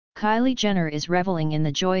Kylie Jenner is reveling in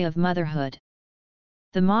the joy of motherhood.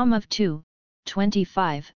 The mom of two,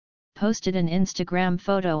 25, posted an Instagram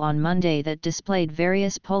photo on Monday that displayed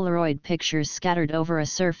various Polaroid pictures scattered over a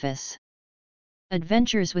surface.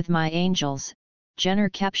 "Adventures with my angels," Jenner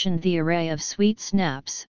captioned the array of sweet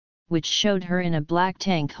snaps, which showed her in a black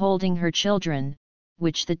tank holding her children,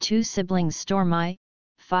 which the two siblings Stormi,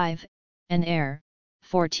 5, and Aire,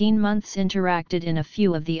 14 months interacted in a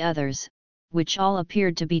few of the others, which all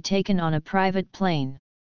appeared to be taken on a private plane.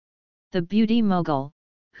 The beauty mogul,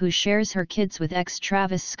 who shares her kids with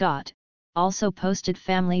ex-Travis Scott, also posted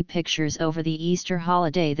family pictures over the Easter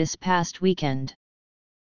holiday this past weekend.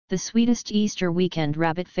 "The sweetest Easter weekend,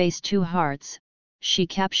 rabbit face 2 hearts," she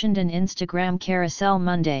captioned an Instagram carousel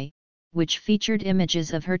Monday, which featured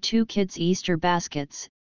images of her two kids' Easter baskets,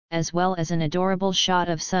 as well as an adorable shot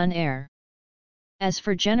of son Aire. As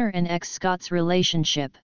for Jenner and ex-Scott's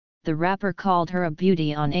relationship, the rapper called her a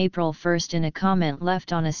beauty on April 1 in a comment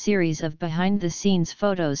left on a series of behind-the-scenes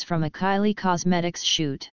photos from a Kylie Cosmetics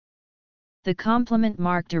shoot. The compliment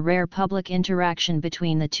marked a rare public interaction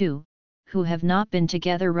between the two, who have not been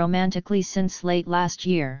together romantically since late last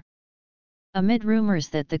year. Amid rumors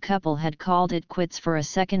that the couple had called it quits for a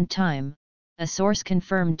second time, a source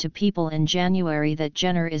confirmed to People in January that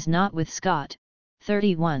Jenner is not with Scott,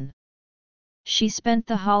 31. She spent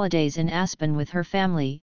the holidays in Aspen with her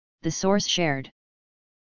family, the source shared.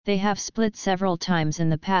 They have split several times in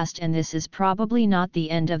the past and this is probably not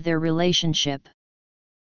the end of their relationship.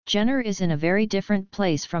 Jenner is in a very different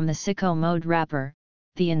place from the sicko mode rapper,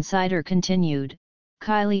 the insider continued.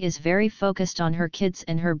 Kylie is very focused on her kids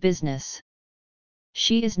and her business.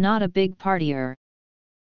 She is not a big partier.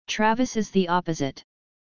 Travis is the opposite.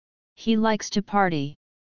 He likes to party.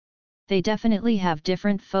 They definitely have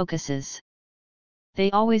different focuses.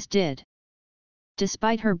 They always did.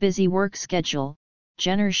 Despite her busy work schedule,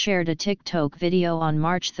 Jenner shared a TikTok video on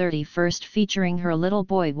March 31 featuring her little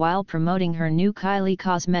boy while promoting her new Kylie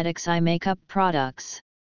Cosmetics eye makeup products.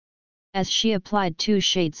 As she applied 2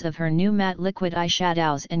 shades of her new matte liquid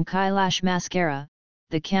eyeshadows and Kylash mascara,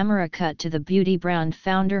 the camera cut to the beauty brand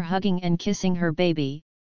founder hugging and kissing her baby,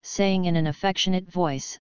 saying in an affectionate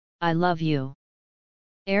voice, "I love you."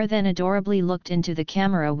 Aire then adorably looked into the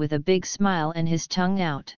camera with a big smile and his tongue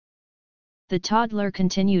out. The toddler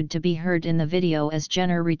continued to be heard in the video as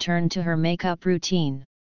Jenner returned to her makeup routine.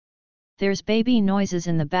 "There's baby noises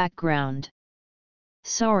in the background.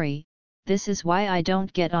 Sorry, this is why I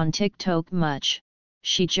don't get on TikTok much,"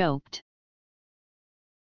 she joked.